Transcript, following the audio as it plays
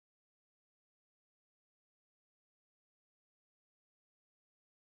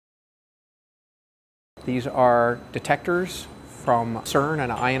These are detectors from CERN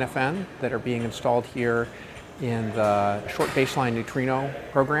and INFN that are being installed here in the Short Baseline Neutrino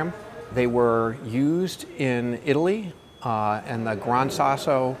program. They were used in Italy in the Gran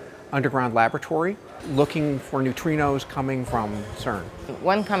Sasso underground laboratory, looking for neutrinos coming from CERN.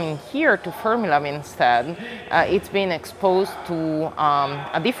 When coming here to Fermilab instead, it's been exposed to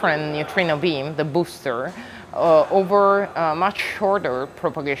a different neutrino beam, the booster, over a much shorter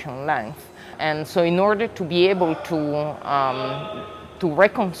propagation length. And so in order to be able to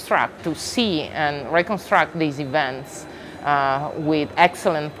reconstruct, to see and reconstruct these events with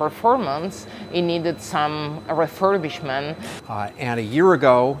excellent performance, it needed some refurbishment. And a year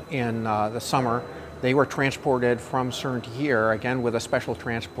ago in the summer, they were transported from CERN to here, again with a special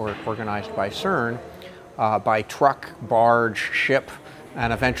transport organized by CERN, by truck, barge, ship,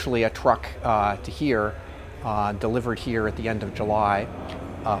 and eventually a truck to here, delivered here at the end of July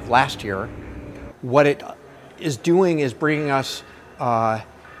of last year. What it is doing is bringing us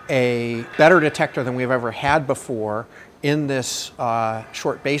a better detector than we've ever had before in this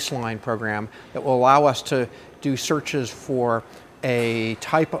short baseline program that will allow us to do searches for a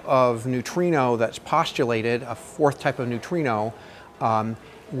type of neutrino that's postulated, a fourth type of neutrino,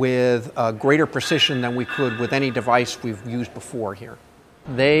 with greater precision than we could with any device we've used before here.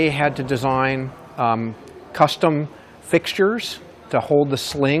 They had to design custom fixtures to hold the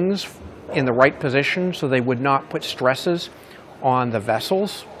slings in the right position so they would not put stresses on the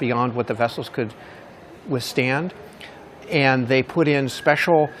vessels beyond what the vessels could withstand. And they put in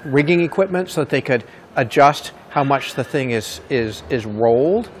special rigging equipment so that they could adjust how much the thing is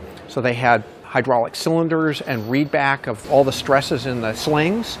rolled. So they had hydraulic cylinders and readback of all the stresses in the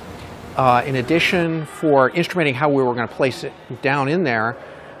slings. In addition, for instrumenting how we were going to place it down in there,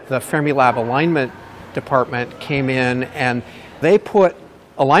 the Fermilab alignment department came in and they put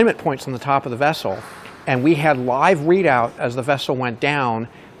alignment points on the top of the vessel, and we had live readout as the vessel went down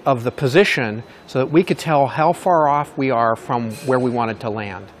of the position so that we could tell how far off we are from where we wanted to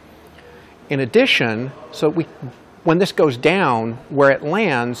land. In addition, when this goes down, where it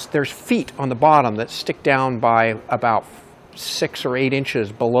lands, there's feet on the bottom that stick down by about 6 or 8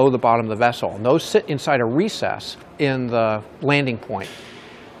 inches below the bottom of the vessel. And those sit inside a recess in the landing point.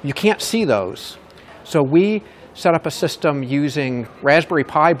 You can't see those. So we set up a system using Raspberry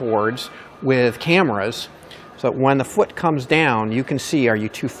Pi boards with cameras so that when the foot comes down, you can see, are you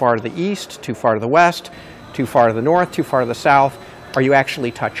too far to the east, too far to the west, too far to the north, too far to the south? Are you actually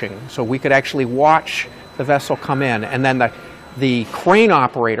touching? So we could actually watch the vessel come in, and then the crane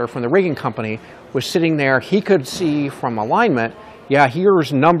operator from the rigging company was sitting there. He could see from alignment, yeah,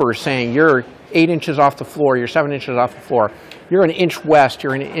 here's numbers saying you're 8 inches off the floor, you're 7 inches off the floor, you're an inch west,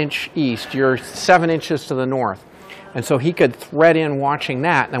 you're an inch east, you're 7 inches to the north. And so he could thread in watching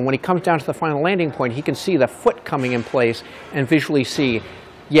that, and then when he comes down to the final landing point, he can see the foot coming in place and visually see,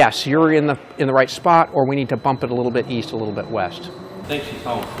 yes, you're in the right spot, or we need to bump it a little bit east, a little bit west. Thank you,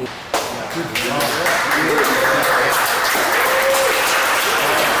 Tom.